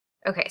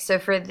Okay, so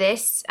for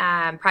this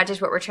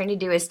project, what we're trying to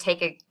do is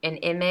take an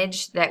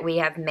image that we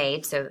have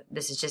made. So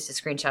this is just a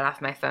screenshot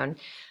off my phone.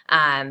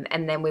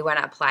 And then we want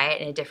to apply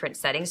it in a different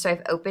setting. So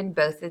I've opened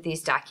both of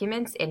these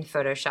documents in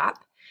Photoshop.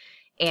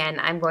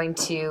 And I'm going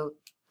to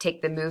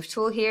take the move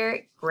tool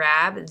here,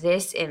 grab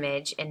this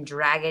image, and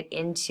drag it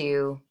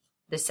into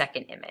the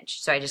second image.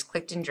 So I just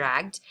clicked and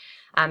dragged,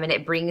 and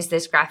it brings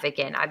this graphic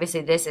in.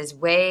 Obviously, this is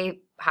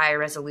way higher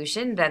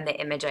resolution than the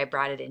image I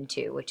brought it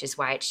into, which is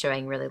why it's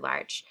showing really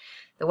large.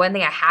 The one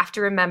thing I have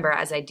to remember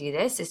as I do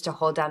this is to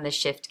hold down the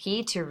Shift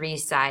key to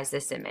resize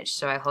this image.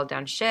 So I hold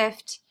down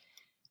Shift,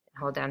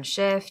 hold down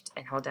Shift,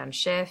 and hold down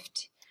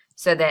Shift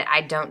so that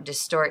I don't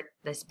distort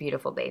this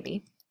beautiful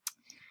baby,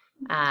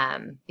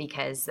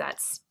 because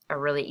that's a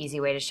really easy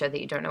way to show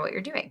that you don't know what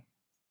you're doing.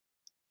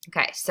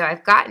 Okay, so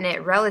I've gotten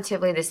it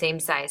relatively the same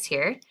size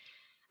here.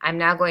 I'm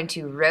now going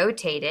to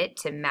rotate it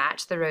to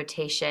match the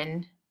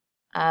rotation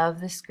of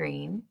the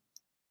screen.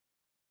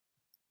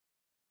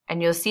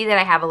 And you'll see that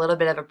I have a little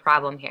bit of a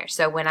problem here.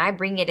 So when I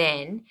bring it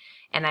in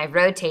and I've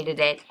rotated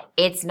it,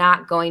 it's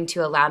not going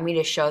to allow me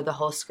to show the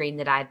whole screen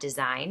that I've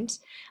designed.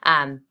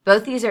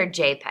 Both these are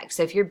JPEG.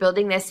 So if you're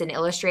building this in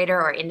Illustrator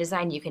or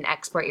InDesign, you can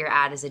export your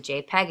ad as a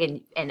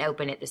JPEG and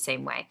open it the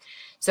same way.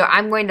 So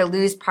I'm going to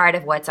lose part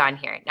of what's on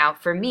here. Now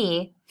for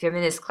me, if I'm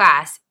in this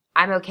class,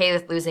 I'm okay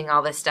with losing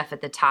all this stuff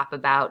at the top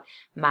about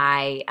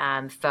my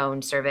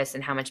phone service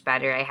and how much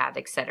battery I have,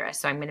 etc.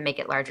 So I'm going to make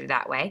it larger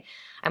that way.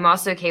 I'm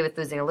also okay with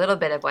losing a little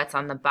bit of what's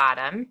on the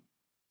bottom.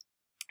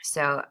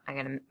 So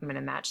I'm going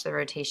to match the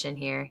rotation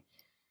here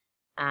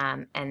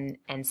and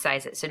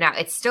size it. So now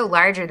it's still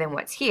larger than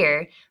what's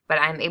here, but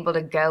I'm able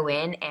to go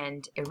in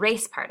and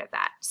erase part of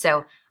that.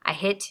 So I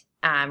hit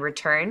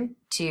return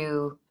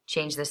to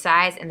change the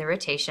size and the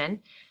rotation.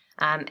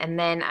 And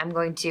then I'm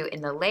going to,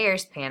 in the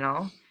layers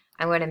panel,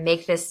 I'm going to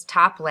make this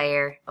top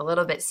layer a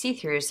little bit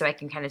see-through so I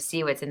can kind of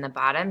see what's in the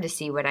bottom to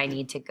see what I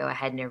need to go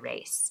ahead and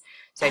erase.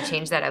 So I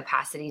change that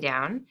opacity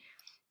down,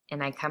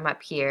 and I come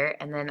up here,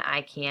 and then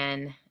I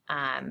can,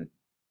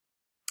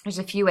 there's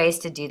a few ways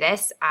to do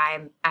this.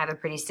 I have a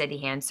pretty steady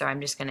hand, so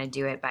I'm just going to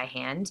do it by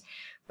hand.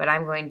 But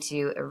I'm going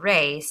to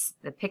erase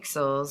the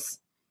pixels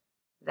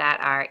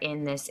that are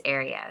in this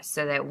area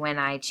so that when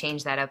I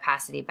change that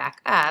opacity back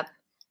up,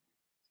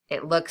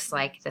 it looks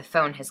like the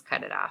phone has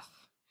cut it off.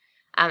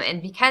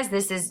 And because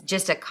this is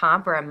just a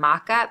comp or a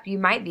mock-up, you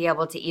might be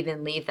able to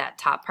even leave that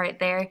top part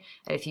there.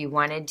 If you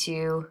wanted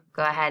to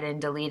go ahead and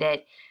delete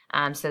it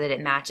so that it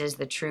matches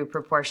the true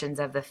proportions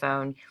of the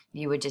phone,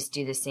 you would just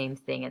do the same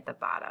thing at the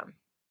bottom.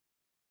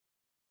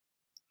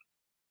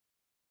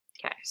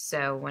 Okay,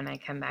 so when I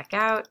come back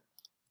out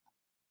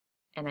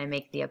and I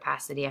make the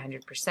opacity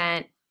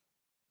 100%,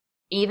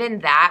 even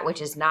that,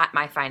 which is not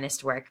my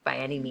finest work by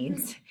any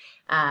means,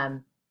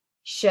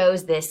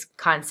 shows this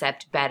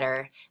concept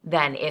better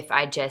than if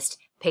I just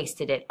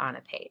pasted it on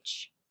a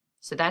page.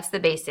 So that's the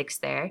basics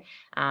there,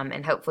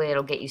 and hopefully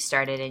it'll get you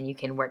started and you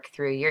can work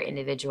through your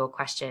individual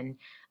question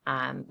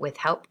with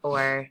help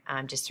or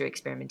just through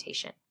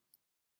experimentation.